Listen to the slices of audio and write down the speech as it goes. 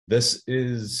this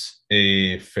is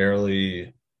a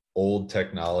fairly old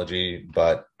technology,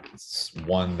 but it's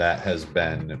one that has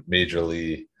been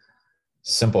majorly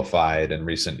simplified in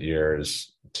recent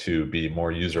years to be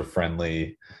more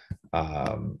user-friendly,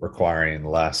 requiring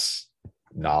less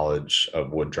knowledge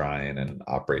of wood drying and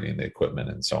operating the equipment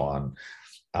and so on.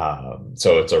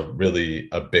 So it's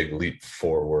a big leap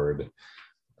forward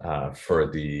for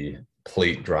the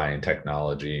plate drying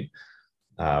technology,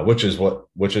 which is what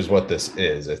this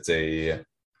is.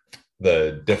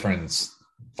 The difference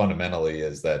fundamentally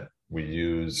is that we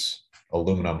use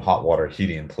aluminum hot water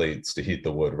heating plates to heat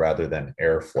the wood rather than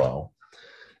airflow.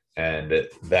 And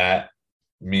that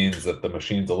means that the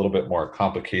machine's a little bit more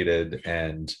complicated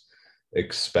and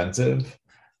expensive,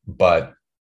 but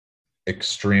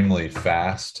extremely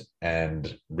fast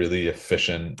and really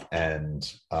efficient,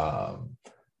 and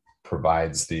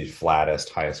provides the flattest,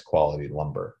 highest quality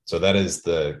lumber. So that is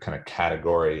the kind of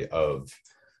category of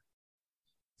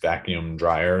vacuum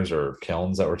dryers or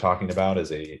kilns that we're talking about,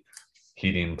 is a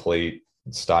heating plate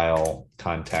style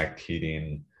contact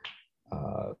heating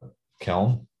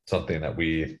kiln, something that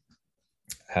we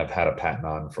have had a patent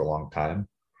on for a long time.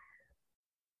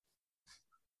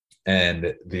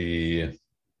 And the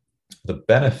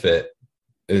benefit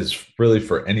is really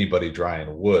for anybody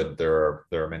drying wood. There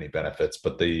are many benefits,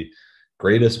 but the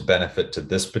greatest benefit to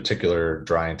this particular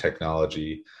drying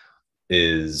technology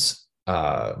is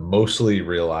mostly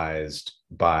realized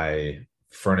by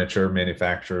furniture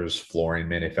manufacturers, flooring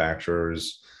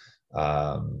manufacturers,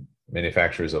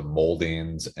 manufacturers of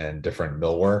moldings, and different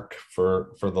millwork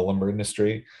for the lumber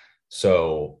industry.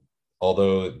 So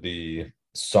although the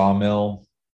sawmill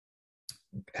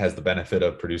has the benefit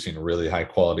of producing really high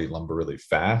quality lumber really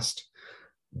fast,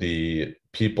 the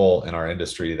people in our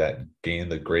industry that gain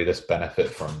the greatest benefit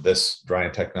from this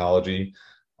drying technology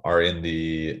are in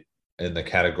the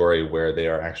category where they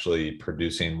are actually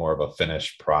producing more of a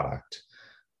finished product.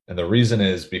 And the reason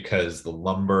is because the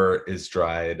lumber is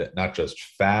dried not just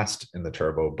fast in the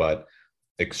turbo, but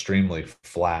extremely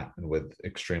flat and with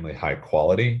extremely high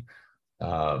quality.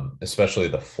 Especially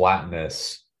the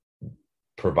flatness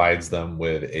provides them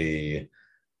with a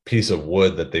piece of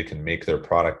wood that they can make their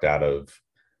product out of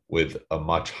with a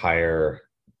much higher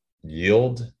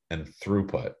yield and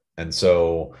throughput. And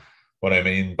so what I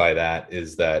mean by that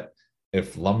is that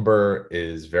if lumber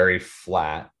is very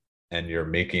flat and you're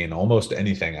making almost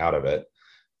anything out of it,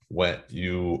 when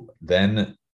you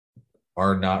then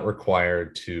are not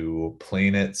required to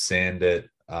plane it, sand it,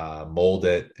 mold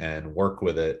it, and work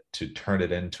with it to turn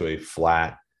it into a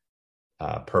flat,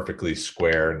 perfectly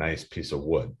square, nice piece of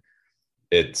wood.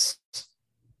 It's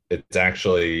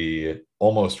actually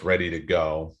almost ready to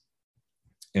go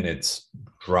in its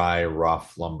dry,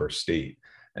 rough lumber state.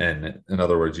 And in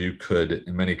other words, you could,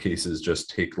 in many cases, just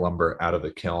take lumber out of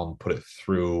the kiln, put it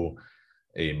through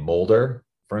a molder,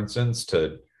 for instance,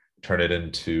 to turn it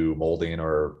into molding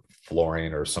or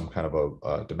flooring or some kind of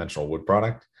a dimensional wood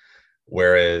product.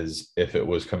 Whereas if it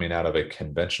was coming out of a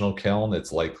conventional kiln,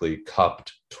 it's likely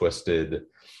cupped, twisted,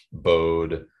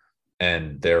 bowed,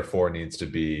 and therefore needs to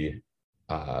be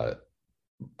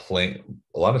plain,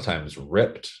 a lot of times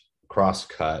ripped,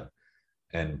 cross-cut,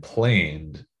 and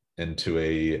planed into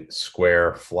a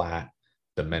square, flat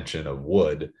dimension of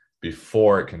wood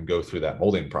before it can go through that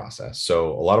molding process.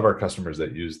 So a lot of our customers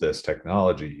that use this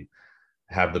technology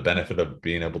have the benefit of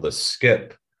being able to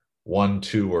skip 1,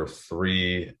 2, or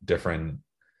 3 different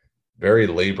very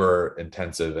labor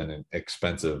intensive and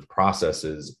expensive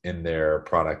processes in their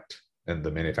product and the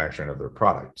manufacturing of their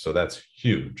product. So that's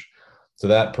huge. So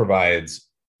that provides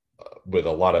with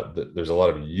there's a lot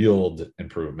of yield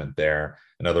improvement there.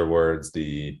 In other words,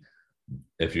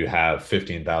 if you have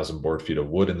 15,000 board feet of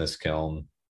wood in this kiln,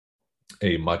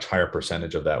 a much higher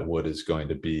percentage of that wood is going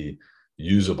to be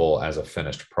usable as a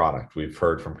finished product. We've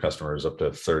heard from customers up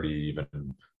to 30,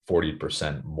 even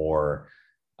 40% more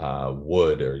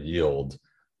wood or yield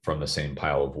from the same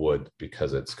pile of wood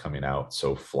because it's coming out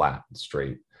so flat and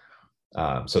straight.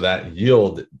 So that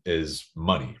yield is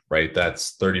money, right?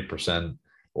 That's 30%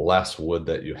 less wood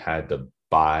that you had to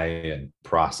buy and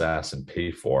process and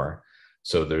pay for.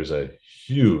 So there's a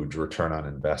huge return on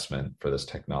investment for this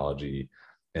technology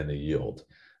and the yield.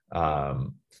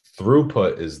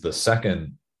 Throughput is the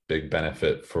second big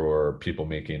benefit for people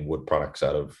making wood products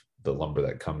out of the lumber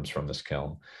that comes from this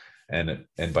kiln. And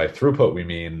by throughput, we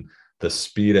mean the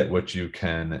speed at which you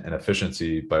can, and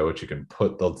efficiency by which you can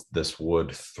put this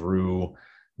wood through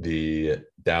the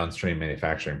downstream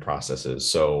manufacturing processes.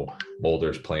 So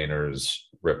molders, planers,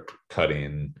 rip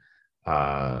cutting,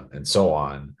 and so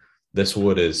on. This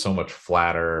wood is so much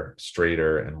flatter,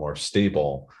 straighter, and more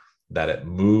stable that it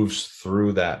moves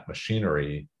through that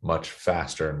machinery much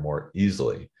faster and more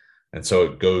easily. And so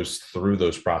it goes through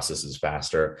those processes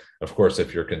faster. Of course,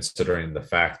 if you're considering the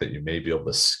fact that you may be able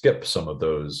to skip some of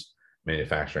those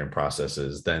manufacturing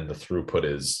processes, then the throughput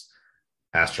is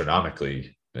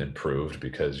astronomically improved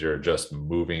because you're just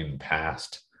moving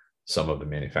past some of the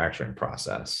manufacturing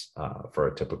process for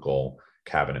a typical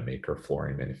cabinet maker,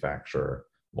 flooring manufacturer,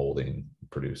 molding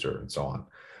producer, and so on.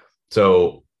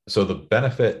 So the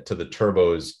benefit to the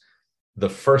turbos, the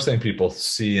first thing people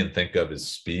see and think of is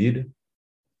speed.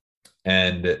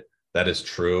 And that is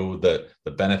true. The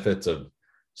benefits of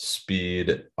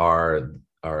speed are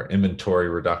inventory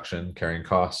reduction, carrying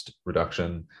cost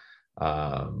reduction,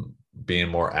 being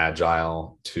more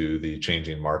agile to the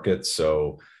changing markets.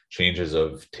 So changes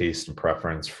of taste and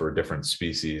preference for different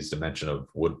species, dimension of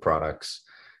wood products.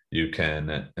 You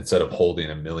can, instead of holding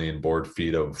 1 million board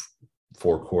feet of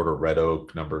 4-quarter red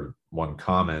oak #1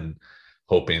 common,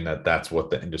 hoping that that's what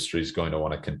the industry is going to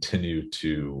want to continue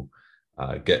to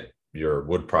get your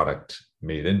wood product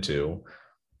made into.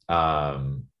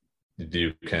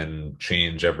 You can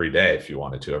change every day if you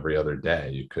wanted to. Every other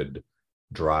day you could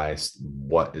dry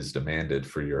what is demanded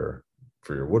for your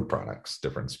wood products,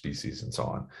 different species and so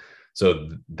on. So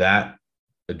that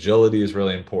agility is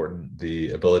really important.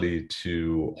 The ability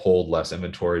to hold less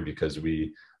inventory because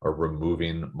we are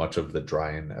removing much of the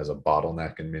drying as a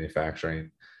bottleneck in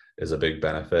manufacturing is a big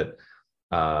benefit.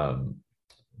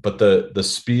 But the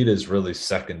speed is really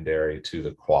secondary to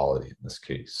the quality in this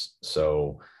case.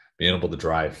 So being able to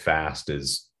dry fast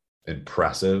is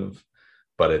impressive,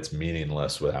 but it's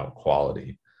meaningless without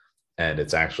quality. And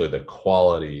it's actually the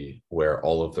quality where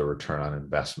all of the return on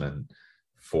investment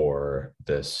for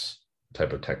this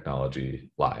type of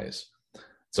technology lies.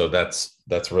 So that's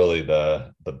really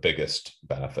the biggest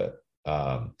benefit.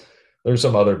 There's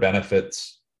some other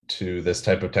benefits to this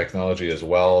type of technology as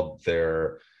well.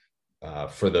 They're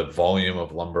for the volume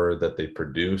of lumber that they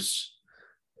produce,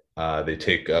 they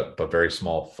take up a very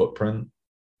small footprint.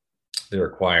 They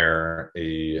require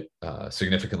a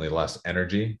significantly less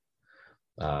energy.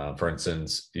 For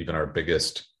instance, even our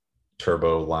biggest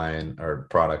turbo line or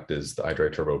product is the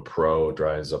iDRY Turbo Pro. It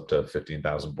dries up to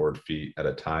 15,000 board feet at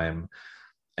a time.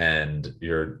 And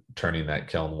you're turning that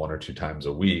kiln 1 or 2 times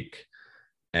a week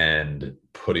and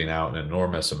putting out an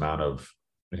enormous amount of,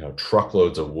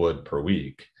 truckloads of wood per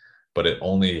week. But it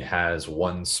only has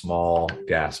one small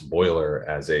gas boiler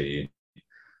as a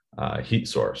heat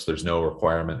source. There's no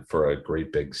requirement for a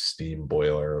great big steam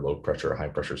boiler, low pressure, high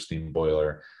pressure steam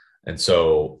boiler. And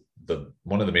so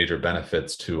one of the major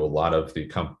benefits to a lot of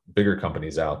the bigger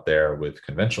companies out there with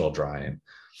conventional drying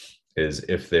is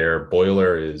if their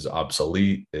boiler is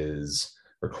obsolete, is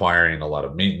requiring a lot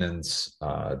of maintenance,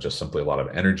 just simply a lot of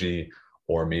energy,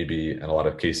 or maybe in a lot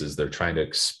of cases, they're trying to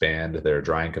expand their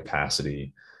drying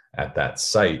capacity at that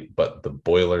site, but the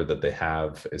boiler that they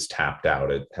have is tapped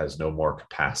out. It has no more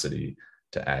capacity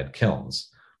to add kilns.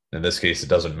 In this case, it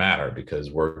doesn't matter because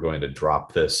we're going to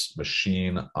drop this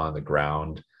machine on the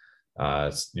ground,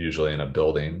 it's usually in a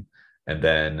building, and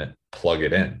then plug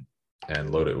it in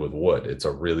and load it with wood. It's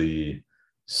a really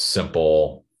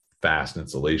simple, fast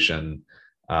installation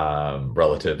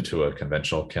relative to a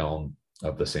conventional kiln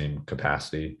of the same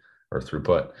capacity or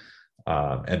throughput.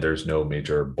 And there's no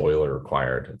major boiler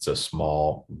required. It's a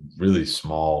small, really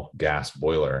small gas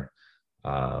boiler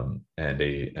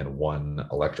and one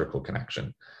electrical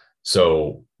connection.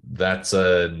 So that's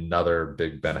another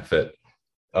big benefit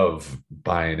of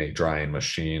buying a drying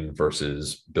machine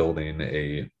versus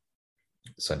building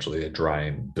essentially a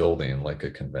drying building like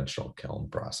a conventional kiln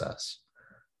process.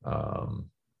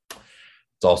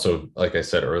 It's also, like I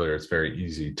said earlier, it's very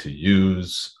easy to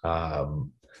use.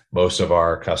 Most of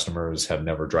our customers have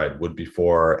never dried wood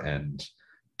before and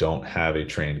don't have a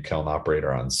trained kiln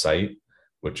operator on site,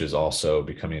 which is also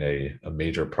becoming a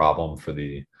major problem for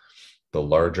the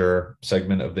larger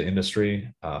segment of the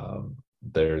industry.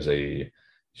 There's a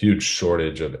huge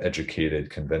shortage of educated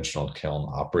conventional kiln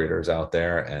operators out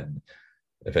there. And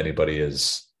if anybody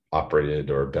has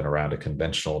operated or been around a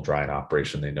conventional drying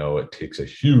operation, they know it takes a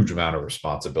huge amount of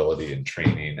responsibility and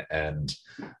training and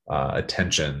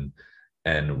attention.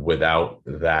 And without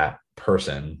that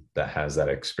person that has that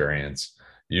experience,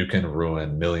 you can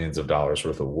ruin millions of dollars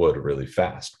worth of wood really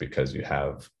fast because you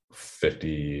have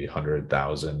 50,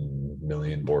 100,000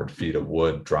 million board feet of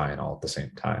wood drying all at the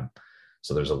same time.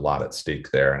 So there's a lot at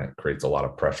stake there, and it creates a lot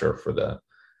of pressure for the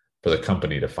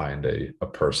company to find a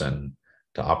person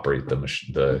to operate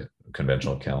the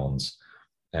conventional kilns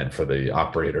and for the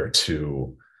operator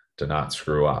to not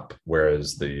screw up.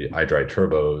 Whereas the iDRY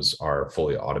turbos are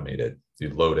fully automated. You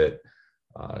load it,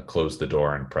 close the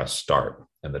door and press start.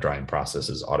 And the drying process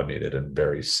is automated and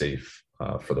very safe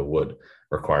for the wood.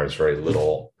 Requires very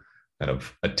little kind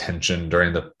of attention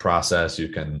during the process. You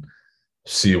can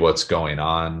see what's going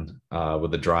on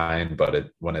with the drying,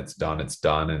 but when it's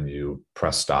done, and you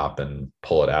press stop and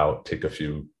pull it out, take a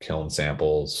few kiln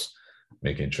samples,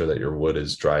 making sure that your wood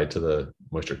is dried to the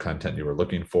moisture content you were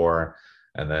looking for,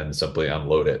 and then simply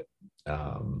unload it.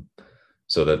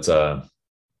 So that's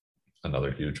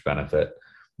another huge benefit.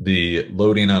 The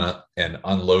loading and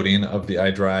unloading of the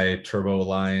iDRY turbo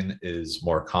line is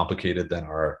more complicated than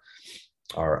our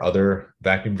other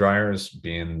vacuum dryers,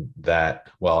 being that,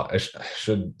 well, I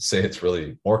should say it's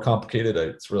really more complicated.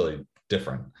 It's really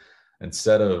different.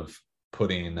 Instead of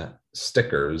putting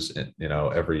stickers in,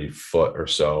 every foot or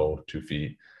so, 2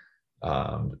 feet,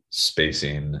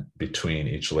 spacing between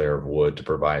each layer of wood to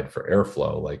provide for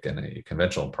airflow, like in a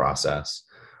conventional process,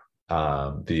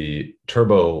 the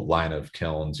turbo line of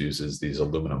kilns uses these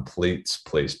aluminum plates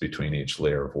placed between each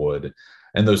layer of wood.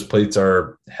 And those plates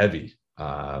are heavy,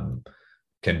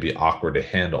 can be awkward to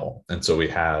handle. And so we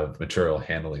have material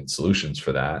handling solutions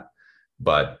for that,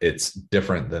 but it's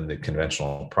different than the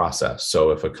conventional process.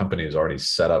 So if a company is already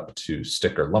set up to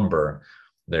sticker lumber,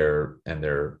 they're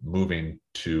moving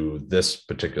to this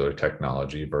particular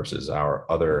technology versus our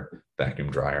other vacuum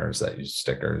dryers that use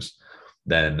stickers,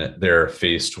 then they're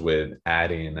faced with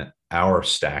adding our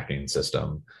stacking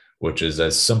system, which is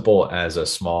as simple as a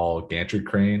small gantry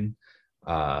crane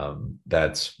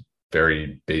that's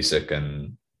very basic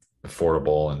and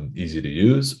affordable and easy to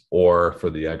use, or for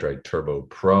the iDRY Turbo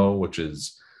Pro, which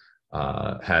is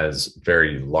has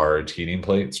very large heating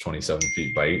plates, 27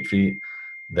 feet by 8 feet,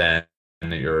 then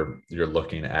you're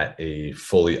looking at a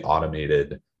fully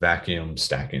automated vacuum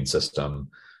stacking system,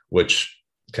 which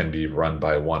can be run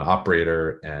by one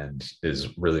operator and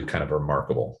is really kind of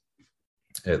remarkable.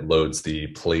 It loads the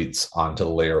plates onto the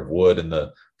layer of wood, and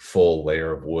the full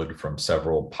layer of wood from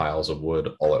several piles of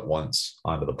wood all at once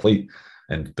onto the plate,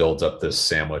 and builds up this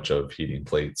sandwich of heating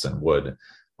plates and wood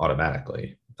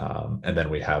automatically. And then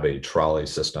we have a trolley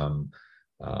system.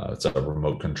 It's a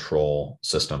remote control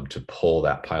system to pull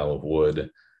that pile of wood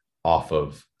out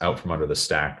from under the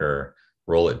stacker,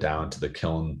 roll it down to the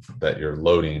kiln that you're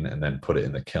loading, and then put it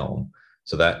in the kiln.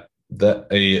 So that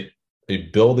a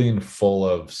building full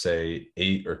of, say,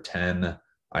 8 or 10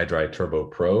 iDRY Turbo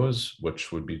Pros,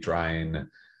 which would be drying,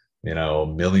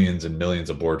 millions and millions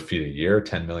of board feet a year,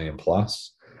 10 million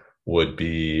plus, could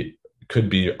be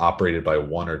operated by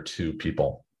 1 or 2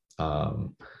 people.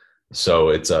 So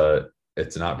it's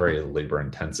not very labor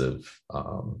intensive.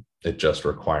 It just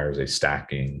requires a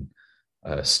stacker,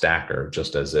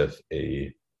 just as if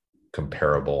a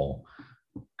comparable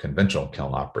conventional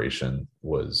kiln operation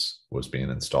was being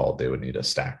installed. They would need a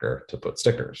stacker to put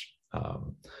stickers.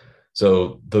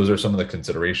 So those are some of the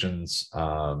considerations.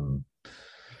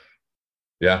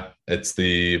 Yeah, it's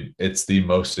the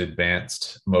most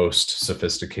advanced, most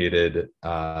sophisticated,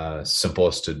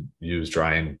 simplest to use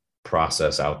drying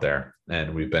process out there,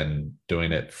 and we've been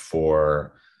doing it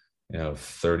for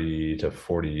 30 to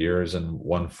 40 years in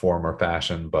one form or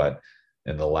fashion. But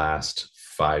in the last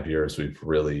 5 years, we've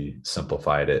really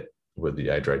simplified it with the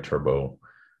iDRY Turbo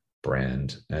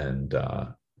brand, and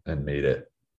made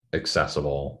it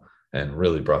accessible, and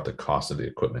really brought the cost of the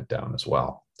equipment down as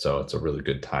well. So it's a really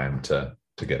good time to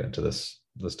get into this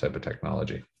type of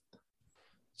technology.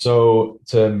 So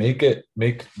to make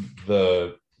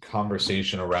the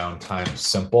conversation around time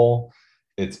simple,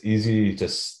 it's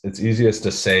easiest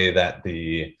to say that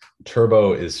the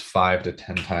turbo is 5 to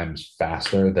 10 times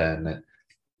faster than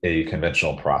a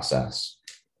conventional process.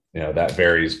 That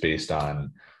varies based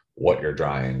on what you're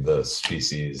drying, the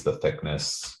species, the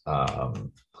thickness.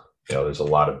 There's a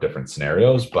lot of different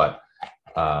scenarios, but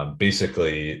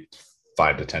basically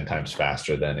 5 to 10 times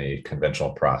faster than a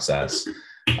conventional process.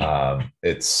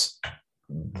 It's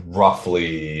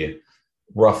roughly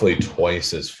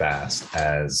twice as fast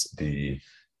as the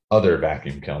other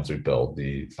vacuum kilns we build,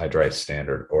 the iDRY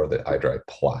Standard or the iDRY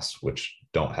Plus, which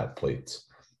don't have plates.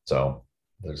 So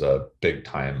there's a big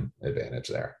time advantage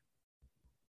there.